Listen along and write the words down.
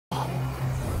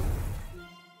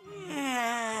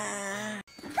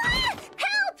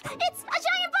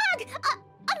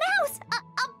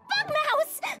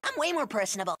more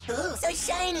personable. Ooh, so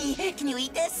shiny. Can you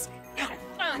eat this?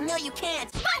 No, you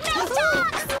can't.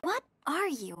 What are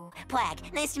you?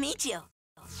 Plagg, nice to meet you.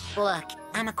 Look,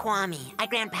 I'm a Kwame. I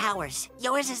grant powers.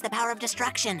 Yours is the power of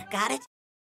destruction. Got it?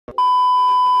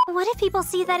 What if people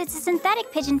see that it's a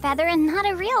synthetic pigeon feather and not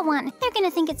a real one? They're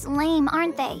gonna think it's lame,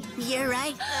 aren't they? You're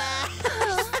right.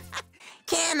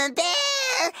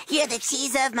 Camembert, you're the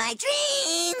cheese of my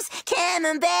dreams.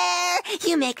 Camembert,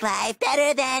 you make life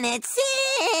better than it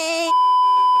seems.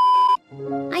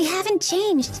 I haven't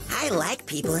changed. I like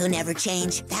people who never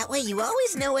change. That way you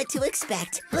always know what to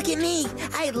expect. Look at me.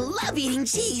 I love eating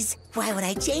cheese. Why would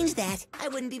I change that? I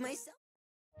wouldn't be myself.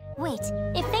 Wait,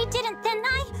 if they didn't, then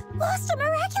I lost a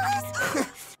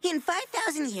miraculous? In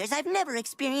 5,000 years, I've never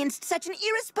experienced such an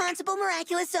irresponsible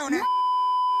miraculous owner.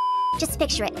 Just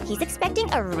picture it. He's expecting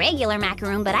a regular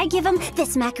macaroon, but I give him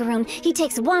this macaroon. He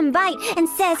takes one bite and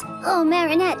says, "Oh,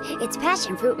 Marinette, it's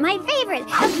passion fruit, my favorite.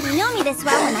 How can you know me this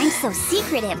well when I'm so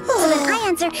secretive?" So then I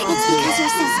answer, "It's because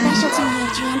you're so special to me,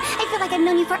 Adrien. I feel like I've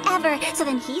known you forever." So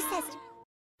then he says,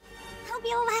 "I'll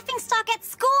be a laughingstock at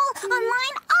school,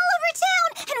 online, all over town.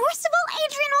 And worst of all,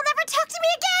 Adrien will never talk to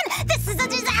me again. This is a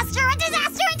disaster, a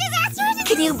disaster, a disaster, a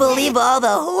disaster." Can you believe all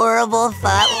the horrible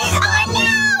thoughts? Oh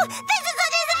no! This is a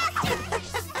disaster!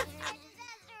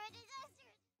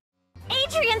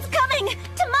 Adrien's coming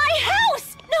to my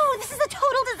house! No, this is a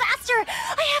total disaster!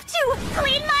 I have to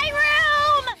clean my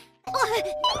room!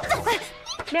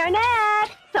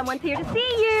 Marinette, someone's here to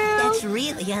see you. That's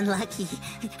really unlucky.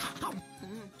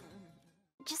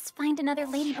 Just find another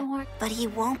ladybug. But he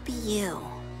won't be you.